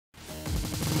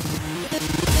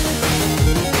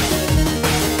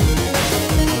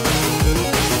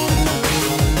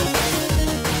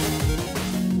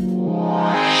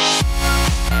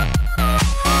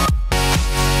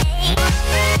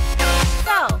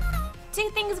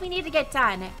things we need to get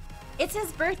done. It's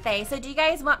his birthday, so do you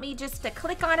guys want me just to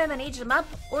click on him and age him up,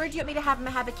 or do you want me to have him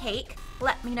have a cake?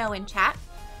 Let me know in chat.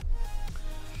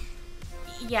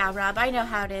 Yeah, Rob, I know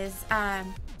how it is. I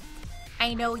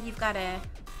know you've got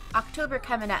October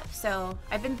coming up, so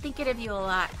I've been thinking of you a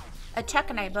lot. Chuck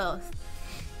and I both.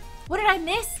 What did I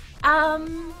miss?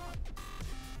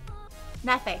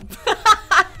 Nothing.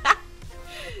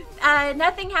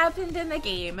 Nothing happened in the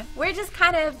game. We're just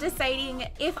kind of deciding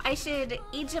if I should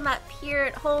age him up here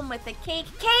at home with the cake.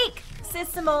 Cake, says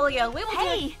Simolio. We will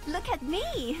Hey, look at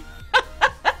me.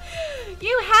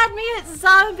 You had me at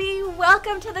Zombie.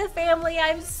 Welcome to the family.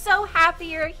 I'm so happy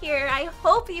you're here. I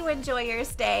hope you enjoy your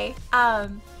stay.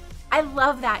 I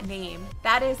love that name.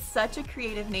 That is such a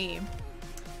creative name.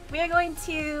 We are going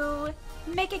to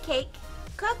make a cake,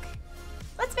 cook.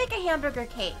 Let's make a hamburger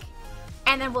cake.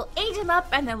 And then we'll age him up,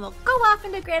 and then we'll go off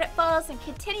into Granite Falls and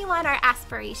continue on our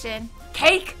aspiration.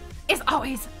 Cake is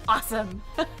always awesome.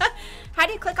 How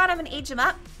do you click on him and age him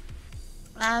up?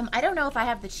 I don't know if I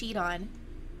have the cheat on.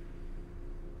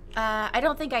 I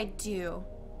don't think I do.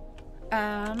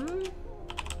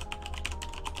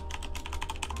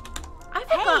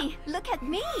 Hey, look at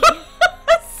me.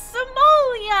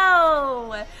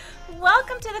 Simolio!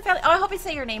 Welcome to the family. Oh, I hope I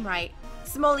say your name right.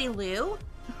 Simoli Lou?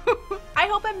 I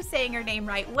hope I'm saying your name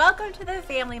right. Welcome to the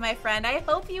family, my friend. I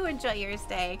hope you enjoy your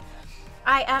stay.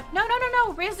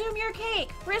 No. Resume your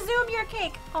cake. Resume your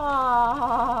cake.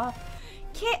 Aww.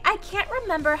 I can't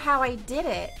remember how I did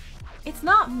it. It's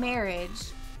not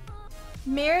marriage.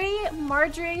 Mary,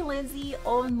 Marjorie, Lindsay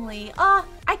only. I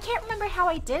can't remember how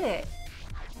I did it.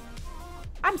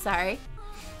 I'm sorry.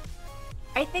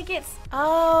 I think it's...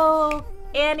 Oh,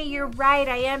 Annie, you're right.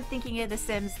 I am thinking of The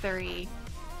Sims 3.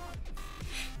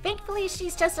 Thankfully,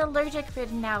 she's just allergic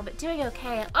ridden now, but doing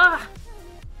okay.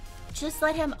 Just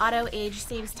let him auto-age,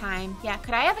 saves time. Yeah,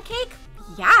 could I have a cake?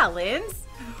 Yeah, Linz.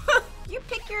 You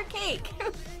pick your cake.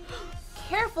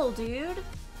 Careful, dude.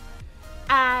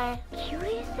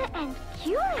 Curious and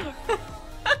curious.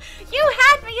 You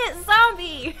had me at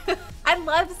Zombie. I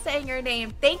love saying your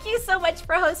name. Thank you so much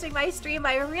for hosting my stream.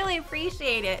 I really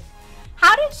appreciate it.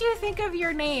 How did you think of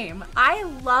your name? I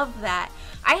love that.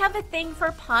 I have a thing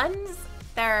for puns.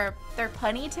 They're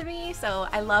punny to me, so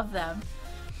I love them.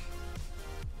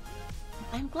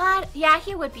 I'm glad. Yeah,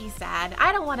 he would be sad.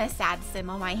 I don't want a sad sim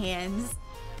on my hands.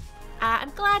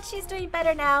 I'm glad she's doing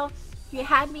better now. You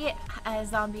had me at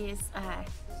Zombies.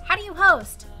 How do you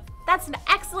host? That's an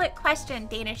excellent question,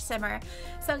 Danish Simmer.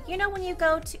 So, you know when you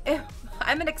go to...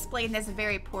 I'm going to explain this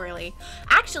very poorly.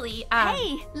 Actually,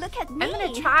 hey, look at me. I'm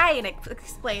going to try and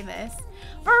explain this.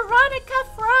 Veronica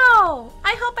Fro!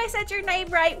 I hope I said your name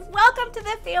right. Welcome to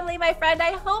the family, my friend.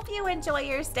 I hope you enjoy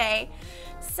your stay.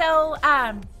 So,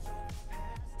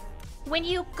 when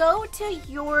you go to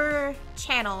your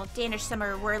channel, Danish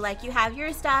Simmer, where, like, you have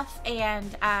your stuff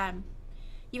and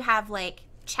you have, like,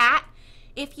 chat,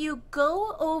 if you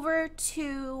go over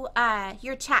to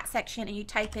your chat section and you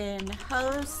type in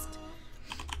host...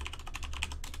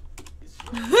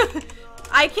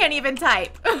 I can't even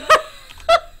type.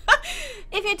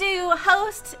 If you do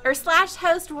host or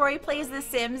 /host Rory Plays The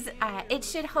Sims, it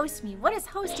should host me. What is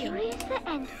hosting? Curious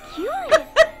and curious.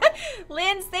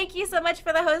 Linz, thank you so much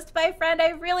for the host, my friend. I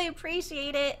really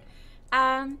appreciate it.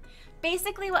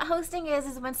 Basically what hosting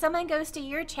is when someone goes to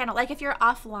your channel, like if you're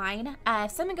offline,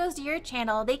 if someone goes to your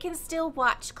channel, they can still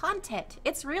watch content.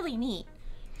 It's really neat.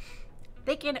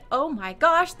 They can, oh my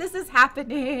gosh, this is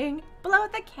happening. Blow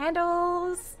the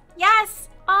candles. Yes.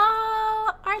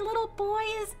 Oh, our little boy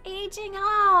is aging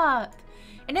up.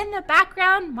 And in the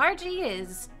background, Margie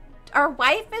is, our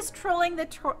wife is trolling the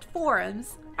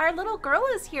forums. Our little girl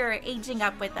is here aging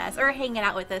up with us, or hanging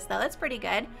out with us though. That's pretty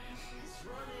good.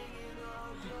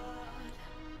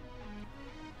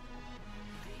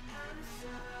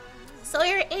 So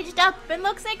you're aged up and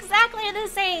looks exactly the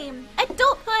same.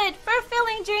 Adulthood,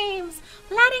 fulfilling dreams,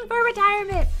 planning for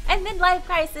retirement, and midlife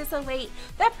crisis await.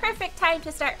 The perfect time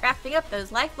to start wrapping up those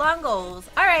lifelong goals.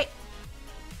 All right,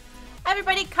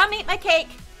 everybody, come eat my cake.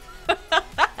 I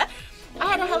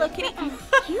had a Hello Kitty.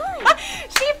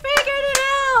 She figured it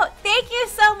out. Thank you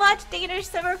so much, Danish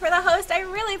Simmer, for the host. I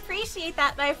really appreciate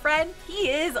that, my friend. He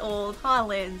is old, huh,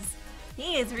 Linz?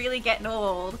 He is really getting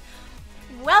old.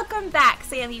 Welcome back,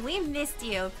 Sammy. We missed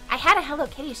you. I had a Hello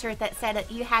Kitty shirt that said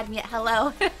that you had me at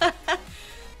hello.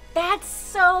 That's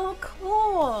so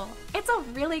cool. It's a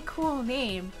really cool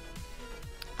name.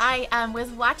 I was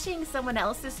watching someone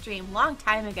else's stream a long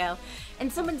time ago,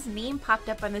 and someone's name popped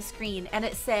up on the screen, and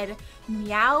it said,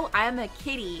 "Meow, I'm a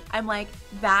kitty." I'm like,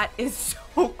 that is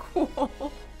so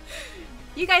cool.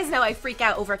 You guys know I freak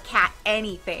out over cat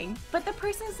anything, but the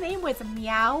person's name was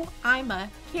Meow. I'm a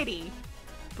kitty.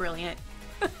 Brilliant.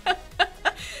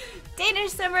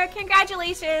 Danish Simmer,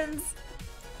 congratulations.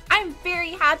 I'm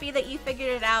very happy that you figured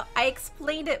it out. I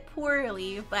explained it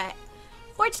poorly, but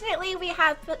fortunately we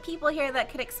have people here that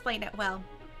could explain it well.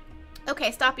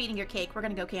 Okay, stop eating your cake. We're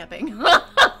gonna go camping.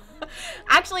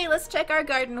 Actually, let's check our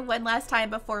garden one last time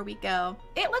before we go.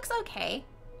 It looks okay.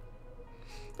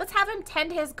 Let's have him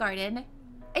tend his garden.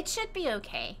 It should be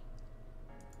okay.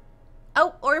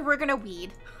 Oh, or we're gonna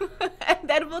weed. And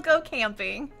then we'll go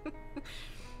camping.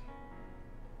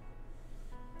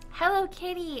 Hello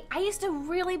Kitty. I used to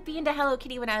really be into Hello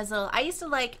Kitty when I was little. I used to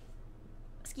like,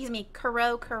 excuse me,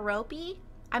 Karopi.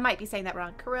 I might be saying that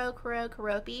wrong.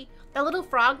 Karopi. The little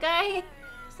frog guy.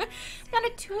 Not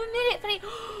a 2-minute thing.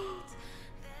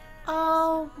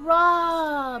 Oh,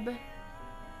 Rob.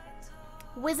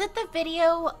 Was it the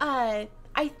video?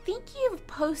 I think you've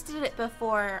posted it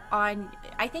before on,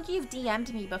 I think you've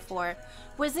DM'd me before.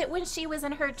 Was it when she was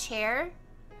in her chair?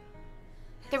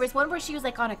 There was one where she was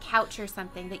like on a couch or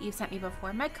something that you sent me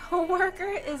before. My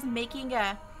coworker is making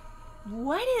a,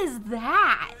 what is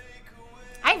that?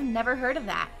 I've never heard of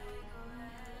that.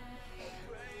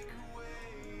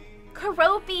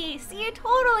 Karopi, see, you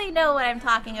totally know what I'm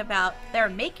talking about. They're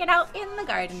making out in the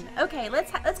garden. Okay,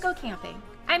 let's go camping.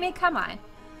 I mean, come on.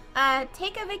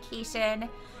 Take a vacation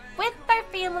with our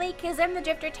family, because in the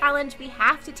Drifter Challenge, we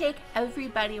have to take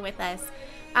everybody with us.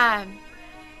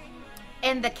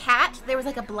 And the cat, there was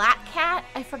like a black cat.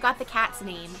 I forgot the cat's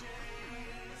name.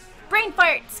 Brain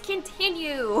farts,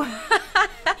 continue.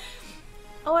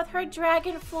 Oh, with her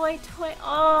dragonfly toy.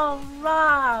 Oh,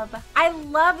 Rob. I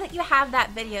love that you have that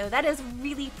video. That is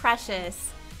really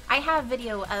precious. I have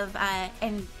video of,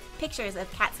 and pictures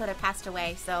of cats that have passed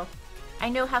away, so I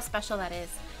know how special that is.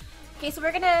 Okay, so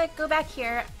we're gonna go back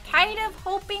here. Kind of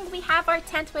hoping we have our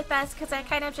tent with us, because I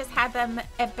kind of just had them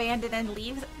abandon and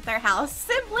leave their house.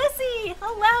 Simblissy,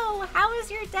 hello, how is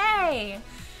your day?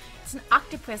 It's an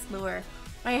octopus lure.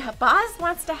 My boss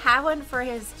wants to have one for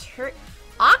his church.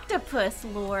 Octopus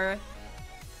lure?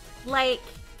 Like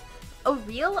a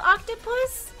real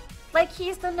octopus? Like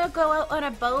he's gonna go out on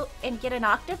a boat and get an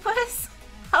octopus?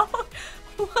 How?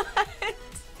 What?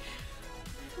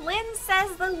 Lynn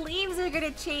says the leaves are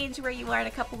gonna change where you are in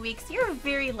a couple weeks. You're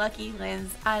very lucky, Lynn.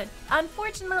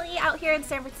 Unfortunately, out here in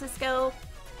San Francisco,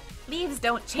 leaves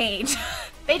don't change.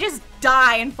 They just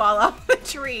die and fall off the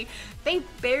tree. They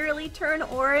barely turn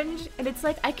orange, and it's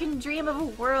like I can dream of a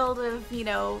world of, you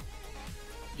know,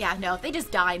 yeah, no, they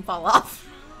just die and fall off.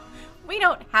 We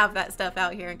don't have that stuff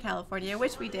out here in California. I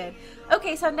wish we did.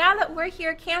 Okay, so now that we're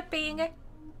here camping,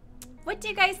 what do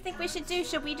you guys think we should do?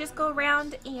 Should we just go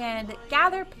around and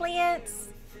gather plants?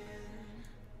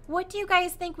 What do you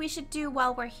guys think we should do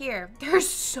while we're here? There's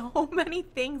so many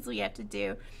things we have to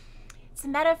do. It's a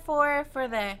metaphor for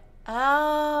the...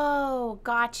 Oh,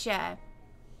 gotcha.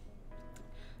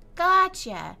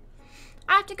 Gotcha.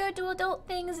 I have to go do adult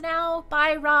things now.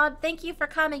 Bye, Rob. Thank you for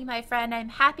coming, my friend. I'm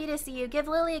happy to see you. Give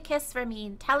Lily a kiss for me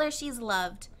and tell her she's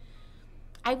loved.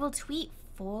 I will tweet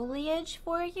foliage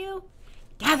for you.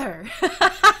 Gather.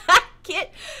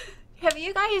 Kit, have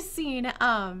you guys seen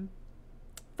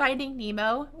Finding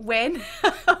Nemo when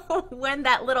when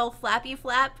that little flappy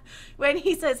flap, when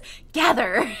he says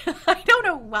gather? I don't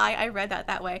know why I read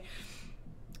that way.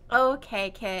 Okay,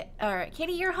 Kit. All right,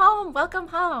 Kitty, you're home. Welcome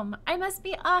home. I must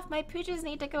be off. My pooches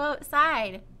need to go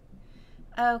outside.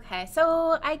 Okay,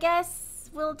 so I guess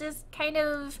we'll just kind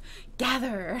of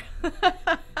gather.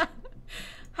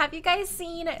 Have you guys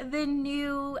seen the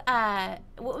new,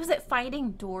 what was it,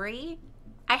 Finding Dory?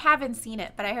 I haven't seen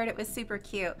it, but I heard it was super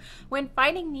cute. When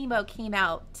Finding Nemo came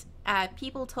out,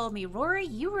 people told me, Rory,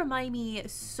 you remind me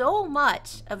so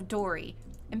much of Dory.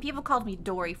 And people called me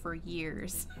Dory for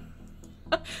years.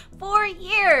 4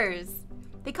 years!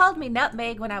 They called me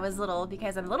Nutmeg when I was little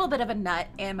because I'm a little bit of a nut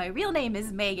and my real name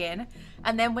is Megan.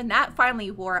 And then when that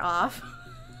finally wore off,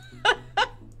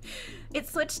 it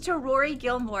switched to Rory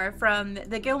Gilmore from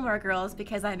the Gilmore Girls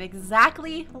because I'm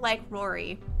exactly like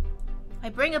Rory. I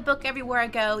bring a book everywhere I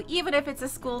go, even if it's a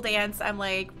school dance, I'm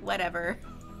like, whatever.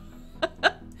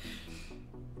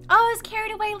 Oh, I was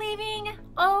carried away leaving?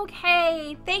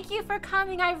 Okay, thank you for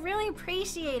coming. I really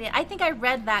appreciate it. I think I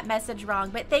read that message wrong,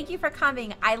 but thank you for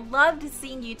coming. I loved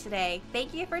seeing you today.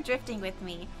 Thank you for drifting with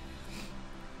me.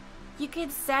 You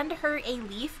could send her a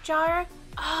leaf jar?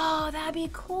 Oh, that'd be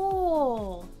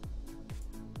cool.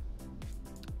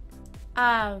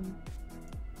 I've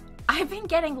been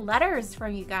getting letters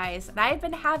from you guys, and I've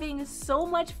been having so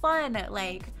much fun,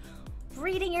 like,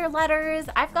 reading your letters.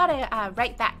 I've got to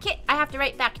write back. Kit, I have to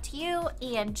write back to you.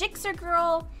 And Jixer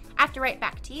Girl, I have to write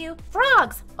back to you.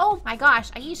 Frogs! Oh my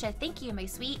gosh, Aisha, thank you, my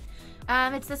sweet.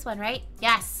 It's this one, right?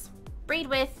 Yes. Breed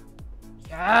with.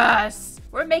 Yes.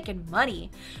 We're making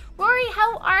money. Rory,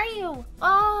 how are you?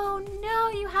 Oh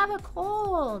no, you have a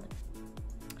cold.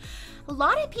 A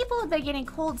lot of people have been getting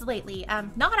colds lately.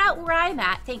 Not out where I'm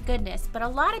at, thank goodness, but a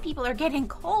lot of people are getting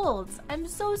colds. I'm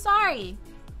so sorry.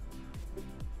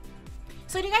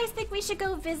 So do you guys think we should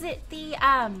go visit the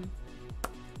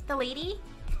lady?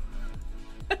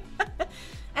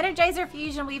 Energizer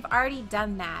Fusion, we've already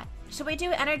done that. Should we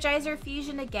do Energizer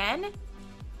Fusion again?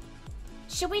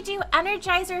 Should we do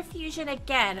Energizer Fusion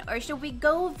again, or should we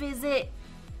go visit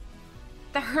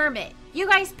the Hermit? You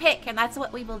guys pick, and that's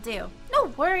what we will do. No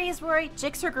worries, Rory.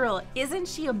 Jixer Girl, isn't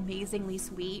she amazingly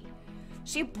sweet?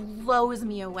 She blows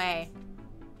me away.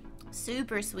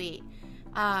 Super sweet.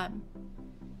 I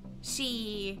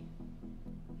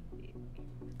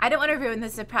don't want to ruin the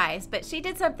surprise, but she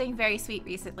did something very sweet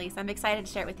recently, so I'm excited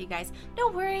to share it with you guys. No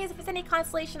worries, if it's any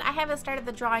consolation, I haven't started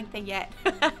the drawing thing yet.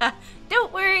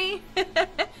 Don't worry.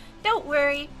 Don't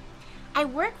worry. I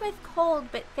work with cold,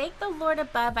 but thank the Lord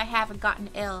above I haven't gotten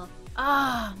ill.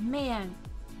 Oh, man.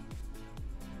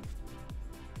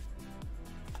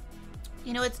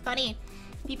 You know, it's funny.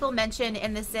 People mention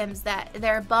in The Sims that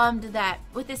they're bummed that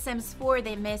with The Sims 4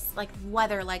 they miss like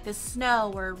weather, like the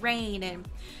snow or rain, and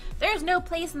there's no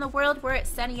place in the world where it's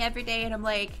sunny every day. And I'm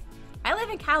like, I live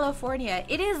in California.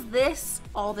 It is this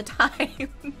all the time.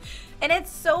 And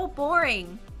it's so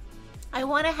boring. I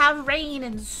want to have rain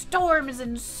and storms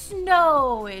and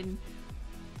snow, and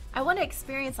I want to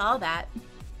experience all that.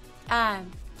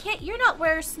 Kit, you're not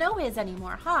where snow is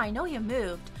anymore, huh? I know you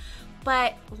moved.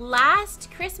 But last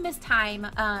Christmas time,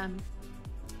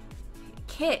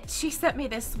 Kit, she sent me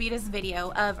the sweetest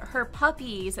video of her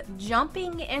puppies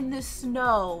jumping in the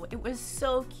snow. It was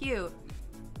so cute.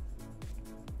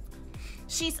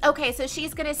 Okay, so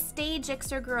she's gonna stay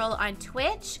Jixer Girl on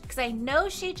Twitch, because I know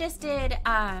she just did,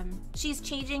 she's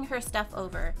changing her stuff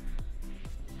over.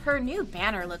 Her new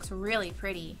banner looks really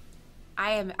pretty.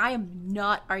 I am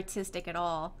not artistic at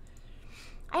all.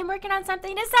 I'm working on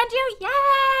something to send you. Yay!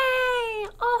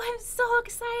 Oh, I'm so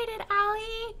excited,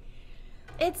 Allie.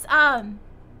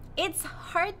 It's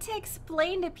hard to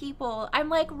explain to people. I'm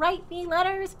like, write me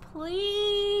letters,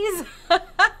 please.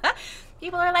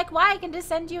 People are like, why? I can just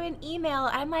send you an email.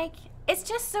 I'm like, it's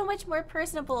just so much more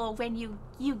personable when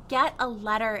you get a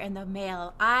letter in the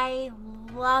mail. I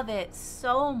love it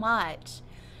so much.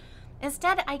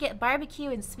 Instead, I get barbecue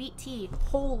and sweet tea.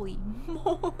 Holy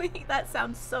moly, that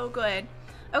sounds so good.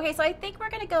 Okay, so I think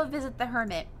we're gonna go visit the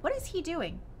Hermit. What is he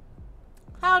doing?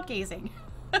 Cloud gazing.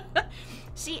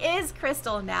 She is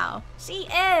Crystal now. She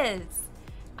is.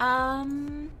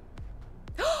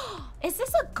 Is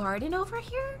this a garden over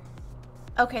here?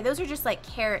 Okay, those are just like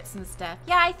carrots and stuff.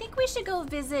 Yeah, I think we should go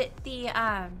visit the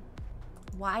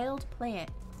wild plant.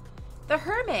 The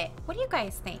Hermit. What do you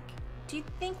guys think? Do you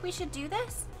think we should do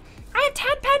this? I have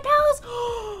 10 pen pals!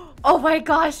 Oh my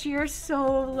gosh, you're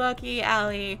so lucky,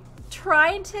 Allie.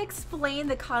 Trying to explain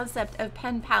the concept of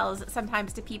pen pals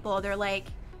sometimes to people, they're like,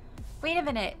 wait a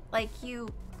minute, like you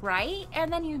write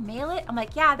and then you mail it? I'm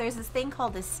like, yeah, there's this thing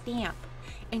called a stamp,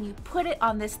 and you put it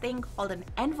on this thing called an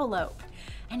envelope,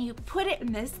 and you put it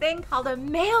in this thing called a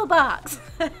mailbox.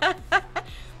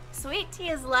 Sweet tea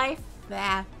is life.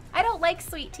 Bah. I don't like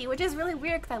sweet tea, which is really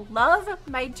weird because I love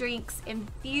my drinks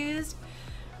infused.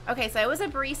 Okay, so I was a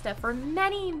barista for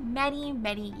many, many,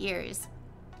 many years.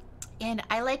 And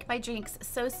I like my drinks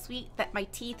so sweet that my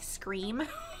teeth scream.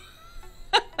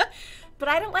 But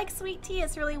I don't like sweet tea.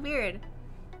 It's really weird.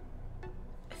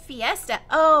 Fiesta.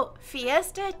 Oh,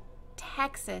 Fiesta,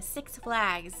 Texas. Six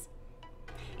Flags.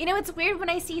 You know, it's weird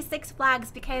when I see Six Flags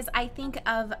because I think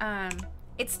of,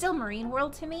 it's still Marine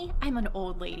World to me. I'm an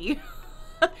old lady.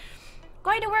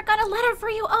 Going to work on a letter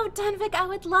for you. Oh, Dunvik, I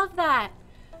would love that.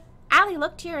 Allie,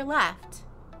 look to your left.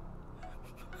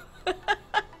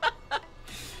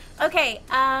 Okay,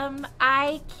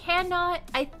 I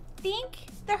think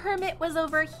the Hermit was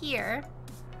over here.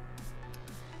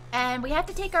 And we have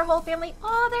to take our whole family.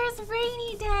 Oh, there's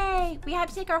Rainy Day. We have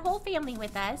to take our whole family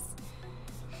with us.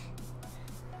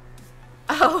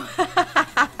 Oh,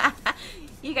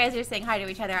 you guys are saying hi to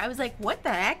each other. I was like, what the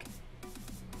heck?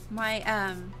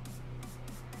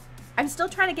 I'm still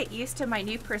trying to get used to my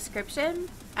new prescription.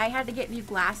 I had to get new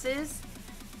glasses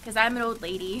because I'm an old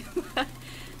lady.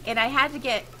 And I had to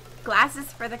get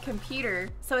glasses for the computer.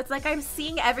 So it's like I'm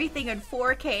seeing everything in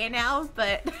 4K now,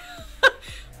 but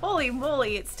holy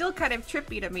moly, it's still kind of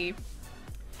trippy to me.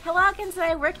 Kelloggins and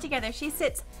I work together. She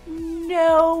sits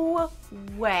No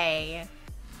way.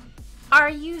 Are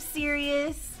you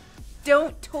serious?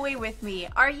 Don't toy with me.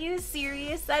 Are you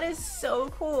serious? That is so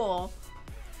cool.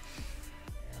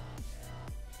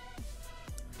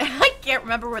 I can't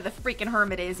remember where the freaking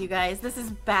Hermit is, you guys. This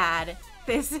is bad.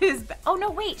 This is bad. Oh,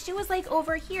 no, wait. She was like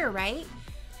over here, right?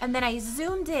 And then I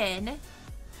zoomed in.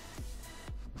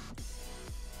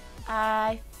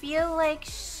 I feel like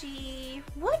she...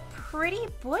 What pretty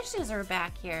bushes are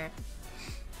back here?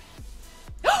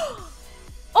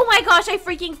 Oh my gosh, I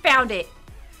freaking found it.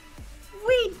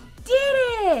 We did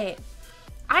it.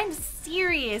 I'm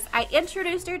serious. I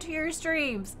introduced her to your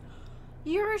streams.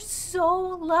 You're so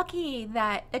lucky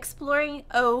that exploring...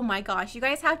 Oh my gosh, you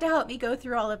guys have to help me go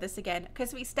through all of this again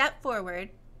because we step forward.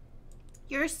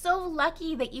 You're so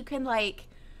lucky that you can like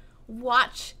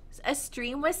watch a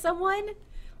stream with someone.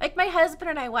 Like my husband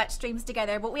and I watch streams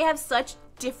together, but we have such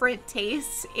different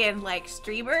tastes in like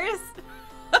streamers.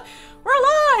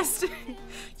 We're lost.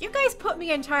 You guys put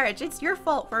me in charge. It's your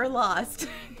fault we're lost.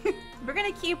 We're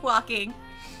gonna keep walking.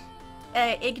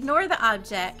 Ignore the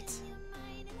object.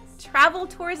 Travel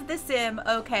towards the sim.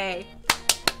 Okay.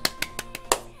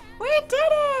 We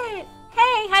did it!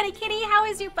 Hey, honey kitty, how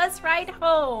is your bus ride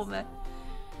home?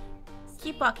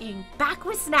 Keep walking. Back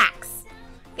with snacks.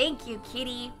 Thank you,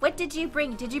 kitty. What did you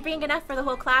bring? Did you bring enough for the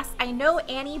whole class? I know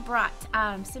Annie brought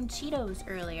some Cheetos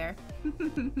earlier.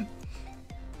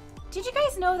 Did you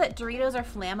guys know that Doritos are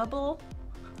flammable?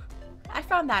 I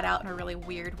found that out in a really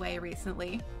weird way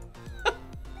recently.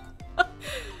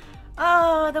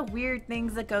 Oh, the weird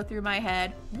things that go through my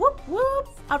head. Whoop, whoop.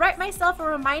 I'll write myself a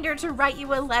reminder to write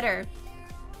you a letter.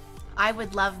 I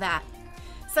would love that.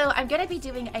 So I'm going to be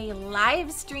doing a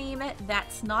live stream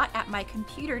that's not at my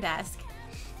computer desk.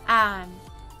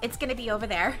 It's going to be over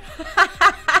there.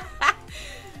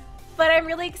 But I'm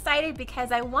really excited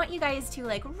because I want you guys to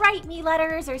like write me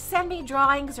letters or send me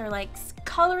drawings or like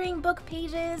coloring book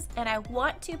pages, and I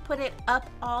want to put it up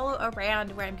all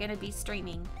around where I'm going to be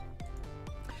streaming.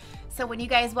 So when you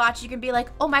guys watch, you can be like,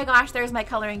 oh my gosh, there's my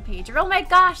coloring page, or oh my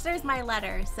gosh, there's my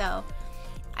letter. So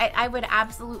I would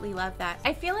absolutely love that.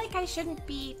 I feel like I shouldn't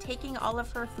be taking all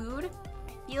of her food.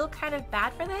 I feel kind of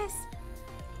bad for this.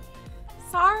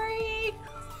 Sorry.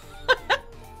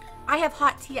 I have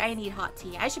hot tea. I need hot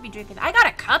tea. I should be drinking. I got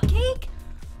a cupcake?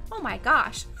 Oh my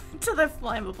gosh. To the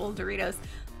flammable Doritos.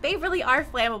 They really are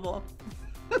flammable.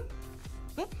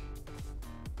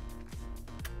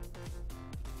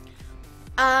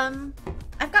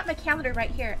 I've got my calendar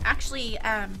right here. Actually,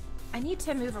 I need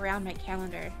to move around my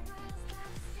calendar.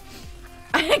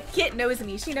 Kit knows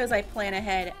me. She knows I plan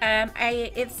ahead.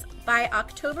 It's by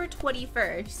October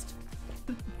 21st.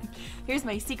 Here's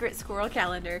my secret squirrel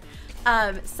calendar.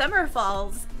 Summer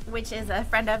Falls, which is a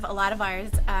friend of a lot of ours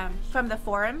from the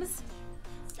forums,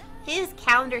 his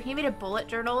calendar, he made a bullet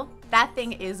journal. That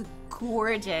thing is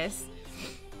gorgeous.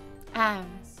 I'm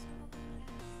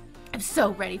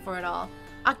so ready for it all.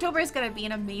 October is going to be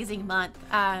an amazing month.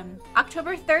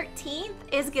 October 13th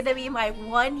is going to be my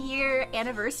 1-year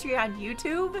anniversary on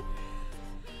YouTube.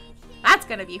 That's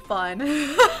going to be fun.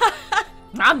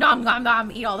 Nom nom nom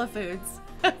nom, eat all the foods.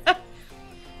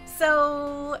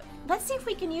 So let's see if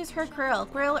we can use her grill.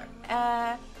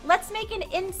 Let's make an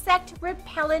insect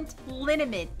repellent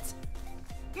liniment.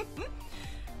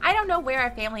 I don't know where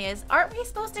our family is. Aren't we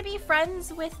supposed to be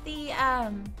friends with the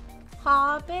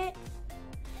Hobbit?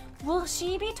 Will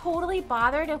she be totally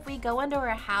bothered if we go into her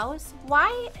house?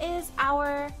 Why is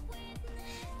our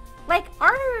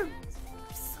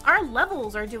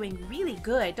levels are doing really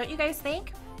good, don't you guys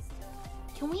think?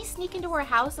 Can we sneak into her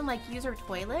house and like use her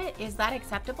toilet? Is that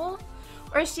acceptable?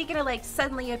 Or is she gonna like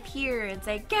suddenly appear and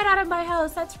say, get out of my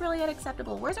house? That's really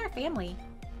unacceptable. Where's our family?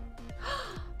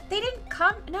 They didn't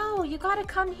come. No, you gotta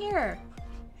come here.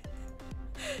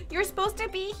 You're supposed to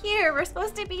be here. We're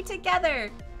supposed to be together.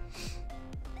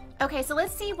 Okay, so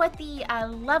let's see what the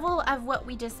level of what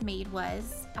we just made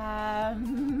was.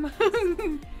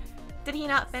 Did he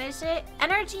not finish it?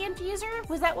 Energy infuser?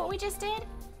 Was that what we just did?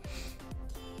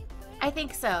 I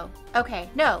think so. Okay,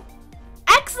 no.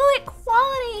 Excellent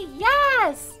quality,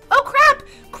 yes! Oh crap!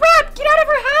 Crap! Get out of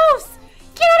her house!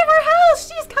 Get out of her house!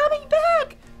 She's coming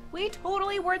back! We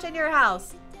totally weren't in your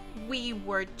house. We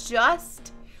were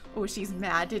just... Oh, she's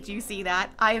mad. Did you see that?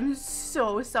 I am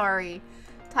so sorry.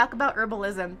 Talk about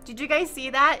herbalism. Did you guys see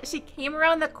that? She came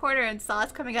around the corner and saw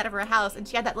us coming out of her house, and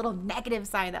she had that little negative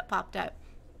sign that popped up.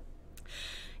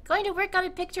 Going to work on a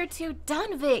picture to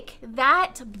Dunvik.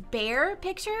 That bear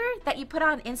picture that you put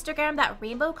on Instagram, that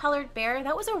rainbow colored bear,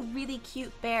 that was a really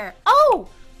cute bear. Oh,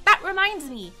 that reminds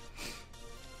me.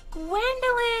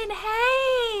 Gwendolyn,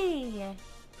 hey!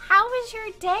 How was your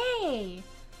day?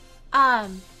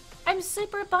 I'm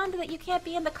super bummed that you can't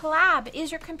be in the collab.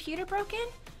 Is your computer broken?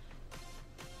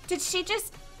 Did she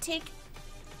just take...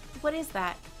 What is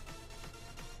that?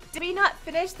 Did we not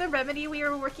finish the remedy we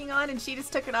were working on and she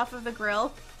just took it off of the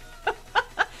grill?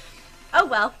 Oh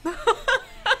well.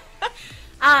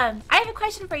 I have a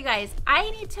question for you guys.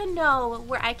 I need to know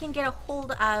where I can get a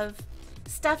hold of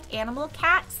stuffed animal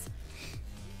cats.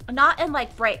 Not in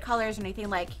like bright colors or anything,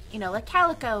 like, you know, like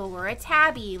calico or a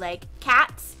tabby, like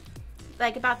cats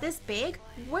like about this big.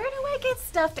 Where do I get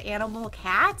stuffed animal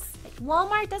cats? Like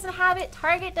Walmart doesn't have it,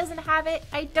 Target doesn't have it.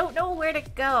 I don't know where to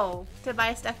go to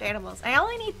buy stuffed animals. I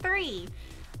only need 3.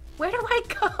 Where do I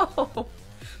go?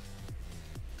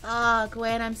 Oh,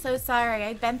 Gwen, I'm so sorry.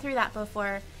 I've been through that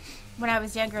before when I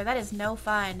was younger. That is no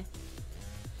fun.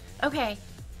 Okay.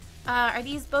 Are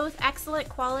these both excellent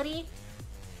quality?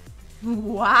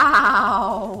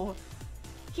 Wow.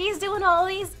 He's doing all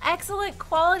these excellent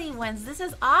quality ones. This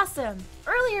is awesome.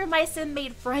 Earlier, my sim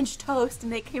made French toast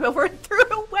and they came over and threw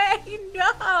it away.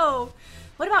 No.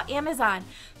 What about Amazon?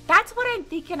 That's what I'm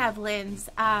thinking of, Linz.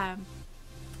 I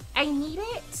need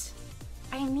it.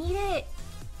 I need it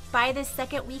by the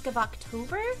second week of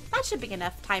October. That should be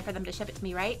enough time for them to ship it to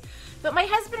me, right? But my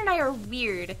husband and I are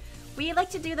weird. We like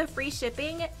to do the free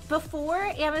shipping. Before,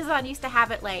 Amazon used to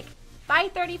have it like, buy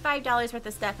 $35 worth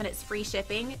of stuff and it's free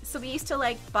shipping. So we used to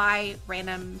like buy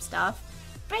random stuff.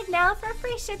 But now for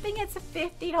free shipping, it's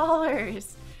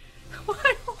 $50.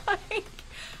 Like,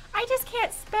 I just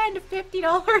can't spend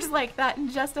 $50 like that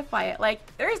and justify it. Like,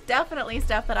 there's definitely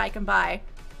stuff that I can buy.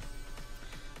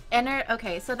 Enter,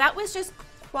 okay, so that was just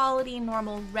quality,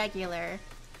 normal, regular.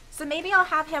 So maybe I'll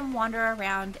have him wander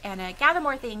around and gather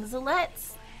more things.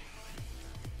 Let's,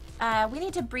 we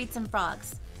need to breed some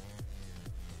frogs.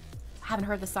 I haven't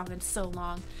heard the song in so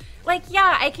long. Like,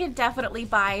 yeah, I could definitely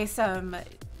buy some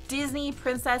Disney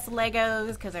Princess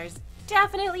Legos, because there's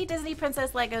definitely Disney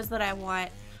Princess Legos that I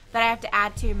want, that I have to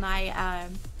add to my,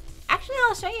 actually,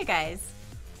 I'll show you guys.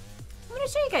 I'm going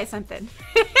to show you guys something.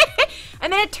 I'm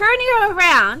going to turn you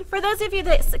around. For those of you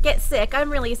that get sick,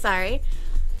 I'm really sorry.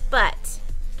 But,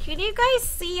 can you guys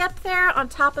see up there on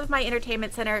top of my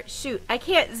entertainment center? Shoot, I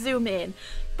can't zoom in.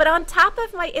 But on top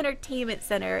of my entertainment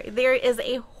center, there is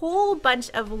a whole bunch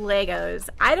of Legos.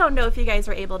 I don't know if you guys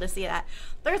were able to see that.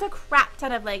 There's a crap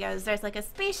ton of Legos. There's like a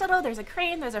space shuttle, there's a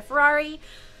crane, there's a Ferrari.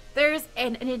 There's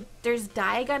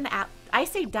Diagon. I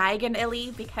say Diagon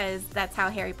Alley because that's how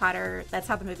Harry Potter, that's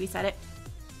how the movie said it.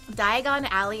 Diagon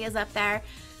Alley is up there.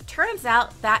 Turns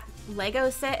out that Lego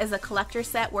set is a collector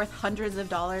set worth hundreds of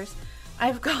dollars.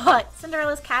 I've got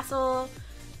Cinderella's Castle.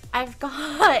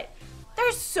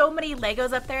 There's so many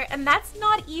Legos up there, and that's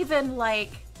not even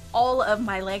like all of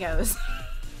my Legos.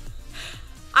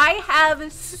 I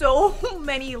have so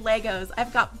many Legos.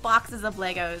 I've got boxes of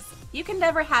Legos. You can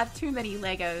never have too many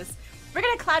Legos. We're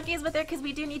gonna cloud gaze with her because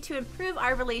we do need to improve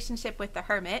our relationship with the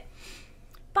Hermit.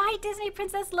 Buy Disney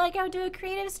Princess Lego, do a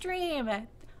creative stream. Ballet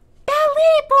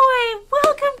Boy,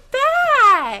 welcome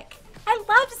back. I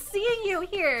love seeing you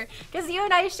here because you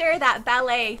and I share that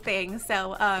ballet thing.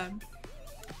 So,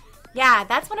 yeah,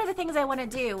 that's one of the things I want to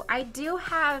do. I do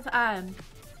have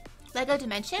Lego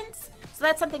Dimensions, so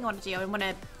that's something I want to do. I want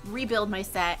to rebuild my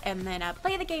set and then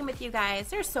play the game with you guys.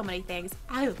 There's so many things.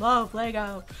 I love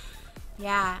Lego.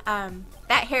 Yeah,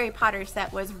 that Harry Potter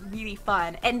set was really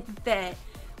fun. And the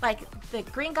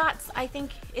Gringotts, I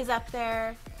think, is up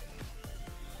there.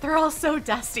 They're all so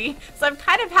dusty. So I'm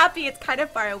kind of happy it's kind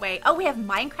of far away. Oh, we have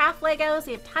Minecraft Legos.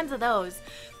 We have tons of those.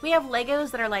 We have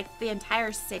Legos that are like the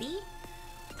entire city.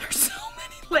 There's so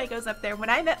many Legos up there.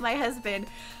 When I met my husband,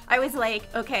 I was like,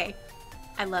 okay,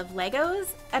 I love Legos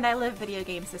and I love video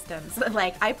game systems.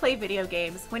 Like, I play video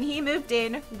games. When he moved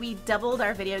in, we doubled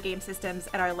our video game systems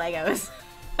and our Legos.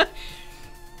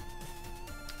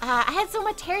 I had so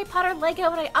much Harry Potter Lego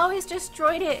and I always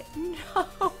destroyed it. No.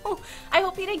 I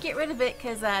hope you didn't get rid of it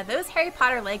because those Harry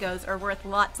Potter Legos are worth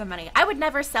lots of money. I would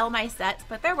never sell my sets,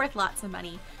 but they're worth lots of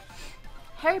money.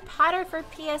 Harry Potter for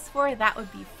PS4, that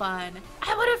would be fun.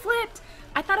 I would have flipped.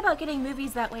 I thought about getting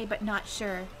movies that way, but not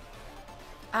sure.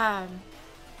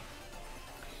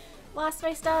 Lost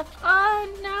my stuff. Oh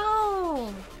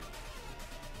no.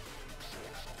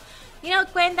 You know,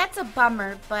 Gwen, that's a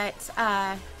bummer, but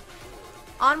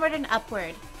onward and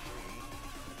upward.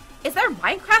 Is there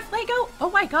Minecraft Lego?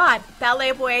 Oh my god,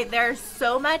 Ballet Boy, there's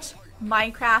so much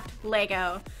Minecraft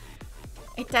Lego.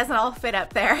 It doesn't all fit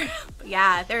up there.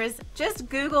 Yeah, there's just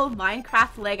Google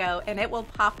Minecraft Lego and it will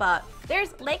pop up. There's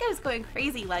Legos going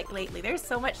crazy like lately. There's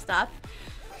so much stuff.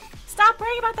 Stop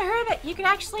worrying about the Hermit.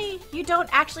 You don't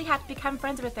actually have to become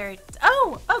friends with her.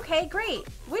 Oh, okay, great.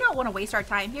 We don't want to waste our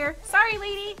time here. Sorry,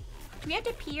 lady. Do we have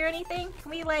to pee or anything?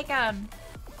 Can we like,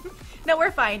 No,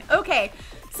 we're fine. Okay,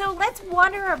 so let's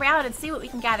wander around and see what we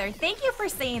can gather. Thank you for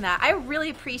saying that. I really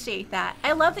appreciate that.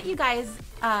 I love that you guys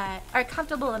are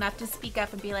comfortable enough to speak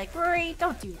up and be like, Rory,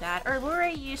 don't do that. Or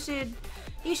Rory, you should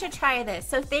try this.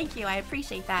 So thank you. I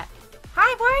appreciate that.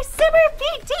 Hi, more Summer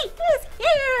PT is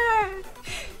here.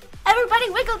 Everybody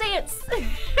wiggle dance.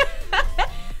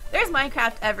 There's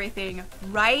Minecraft everything,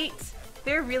 right?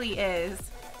 There really is.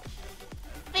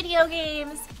 Video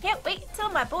games. Can't wait till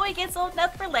my boy gets old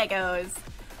enough for Legos.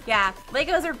 Yeah,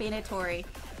 Legos are mandatory.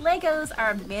 Legos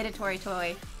are a mandatory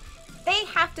toy. They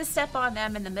have to step on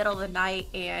them in the middle of the night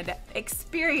and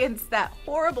experience that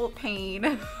horrible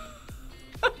pain.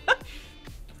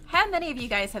 How many of you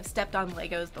guys have stepped on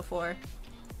Legos before?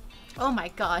 Oh my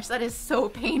gosh, that is so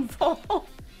painful.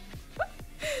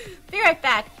 Be right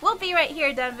back. We'll be right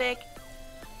here, Dunvik.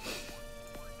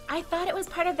 I thought it was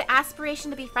part of the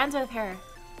aspiration to be friends with her.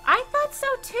 I thought so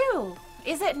too.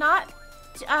 Is it not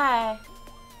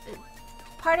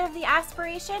part of the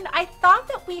aspiration? I thought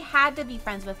that we had to be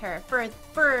friends with her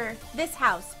for this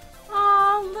house.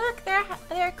 Oh, look,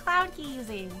 they're cloud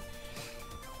using.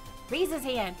 Raise his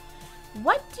hand.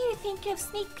 What do you think of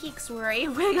sneak peeks, Rory?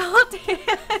 Wiggle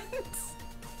dance.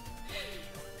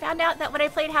 Found out that when I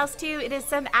played House 2, it is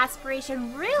some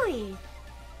aspiration. Really?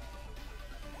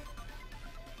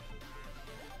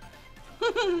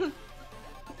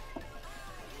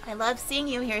 I love seeing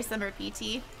you here, Summer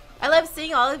PT. I love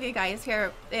seeing all of you guys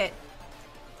here.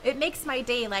 It makes my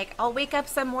day. Like, I'll wake up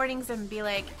some mornings and be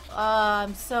like, oh,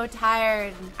 I'm so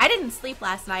tired. I didn't sleep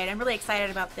last night. I'm really excited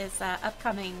about this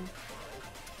upcoming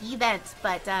event,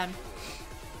 but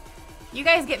you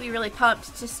guys get me really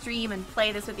pumped to stream and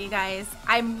play this with you guys.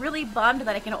 I'm really bummed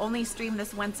that I can only stream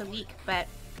this once a week, but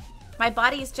my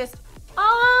body is just,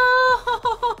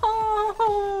 oh,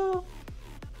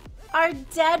 our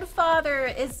dead father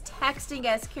is texting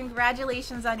us,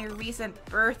 congratulations on your recent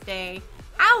birthday.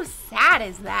 How sad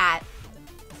is that?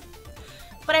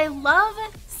 But I love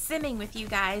simming with you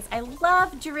guys. I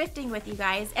love drifting with you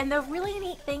guys, and the really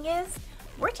neat thing is,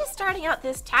 we're just starting out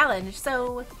this challenge,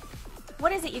 so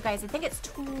what is it, you guys? I think it's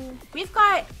we've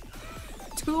got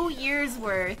 2 years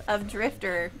worth of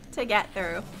drifter to get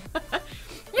through.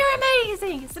 You're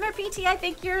amazing! Summer PT, I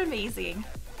think you're amazing.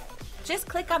 Just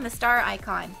click on the star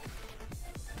icon.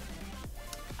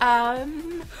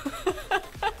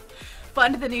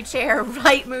 Fund the new chair,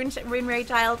 right, Moonray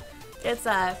Child? It's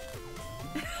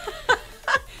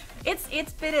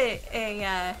it's been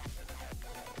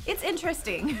it's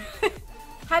interesting.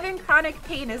 Having chronic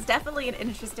pain is definitely an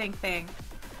interesting thing.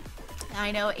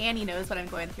 I know Annie knows what I'm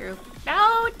going through.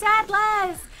 No,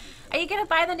 Dadless! Are you gonna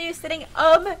buy the new sitting?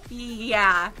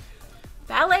 Yeah.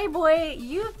 Ballet Boy,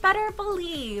 you better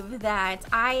believe that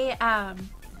I,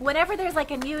 whenever there's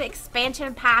like a new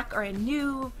expansion pack or a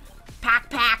new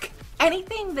pack,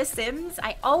 anything The Sims,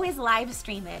 I always live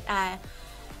stream it,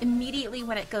 immediately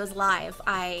when it goes live.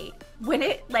 When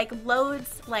it like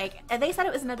loads, like, and they said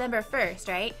it was November 1st,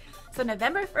 right? So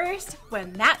November 1st,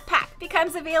 when that pack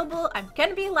becomes available, I'm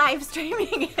gonna be live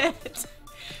streaming it.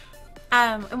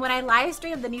 And when I live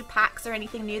stream the new packs or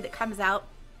anything new that comes out,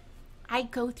 I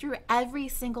go through every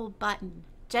single button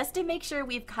just to make sure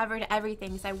we've covered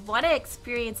everything. So I want to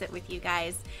experience it with you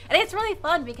guys. And it's really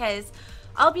fun because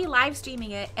I'll be live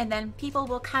streaming it and then people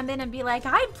will come in and be like,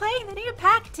 I'm playing the new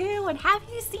pack too, and have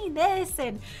you seen this?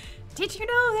 And did you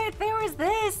know that there was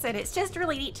this? And it's just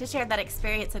really neat to share that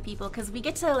experience with people because we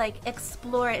get to like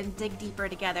explore and dig deeper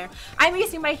together. I'm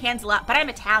using my hands a lot, but I'm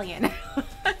Italian.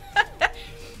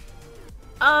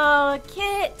 Oh,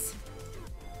 Kit.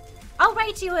 I'll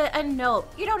write you a note.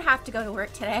 You don't have to go to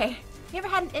work today. You ever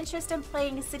had an interest in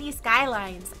playing City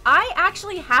Skylines? I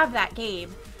actually have that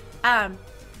game.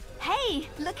 Hey,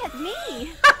 look at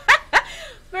me.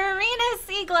 Marina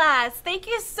Seaglass, thank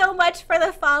you so much for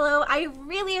the follow. I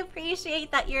really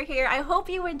appreciate that you're here. I hope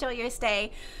you enjoy your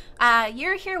stay.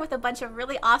 You're here with a bunch of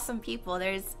really awesome people.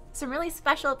 There's some really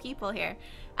special people here.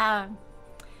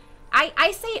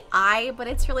 I say I, but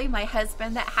it's really my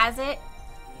husband that has it.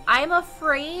 I'm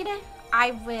afraid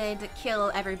I would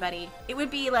kill everybody. It would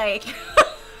be like,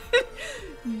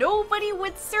 nobody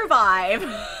would survive.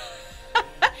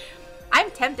 I'm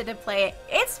tempted to play it.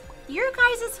 It's your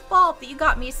guys' fault that you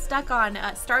got me stuck on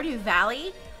Stardew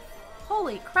Valley.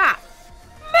 Holy crap.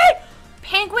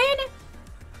 Penguin,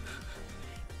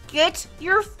 get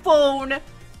your phone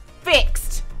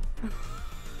fixed.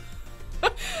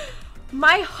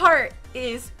 My heart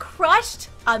is crushed.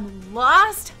 I'm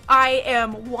lost. I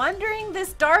am wandering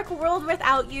this dark world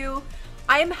without you.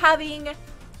 I'm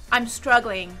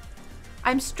struggling.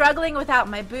 I'm struggling without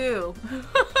my boo.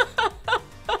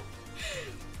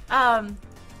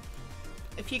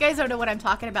 If you guys don't know what I'm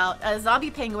talking about, a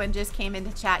zombie penguin just came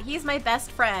into chat. He's my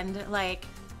best friend.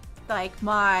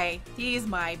 He's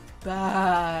my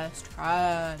best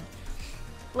friend.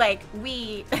 Like,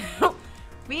 we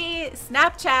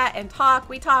Snapchat and talk.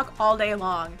 We talk all day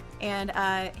long. And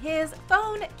his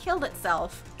phone killed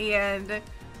itself. And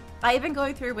I've been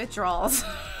going through withdrawals.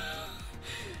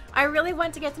 I really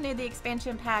want to get to know the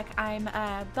expansion pack. I'm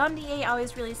bummed EA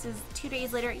always releases 2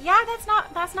 days later. Yeah,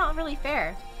 that's not really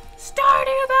fair.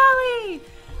 Stardew Valley!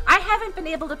 I haven't been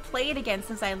able to play it again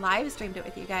since I live streamed it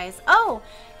with you guys. Oh,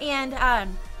 and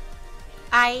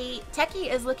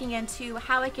Techie is looking into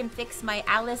how I can fix my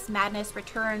Alice Madness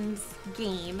Returns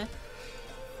game.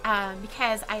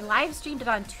 Because I live streamed it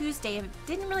on Tuesday and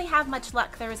didn't really have much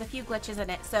luck. There was a few glitches in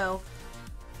it,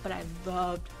 but I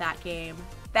loved that game.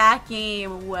 That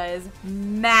game was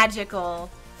magical.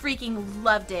 Freaking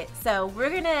loved it. So we're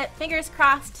gonna, fingers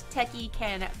crossed, Techie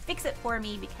can fix it for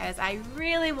me because I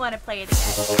really want to play it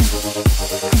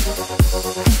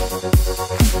again.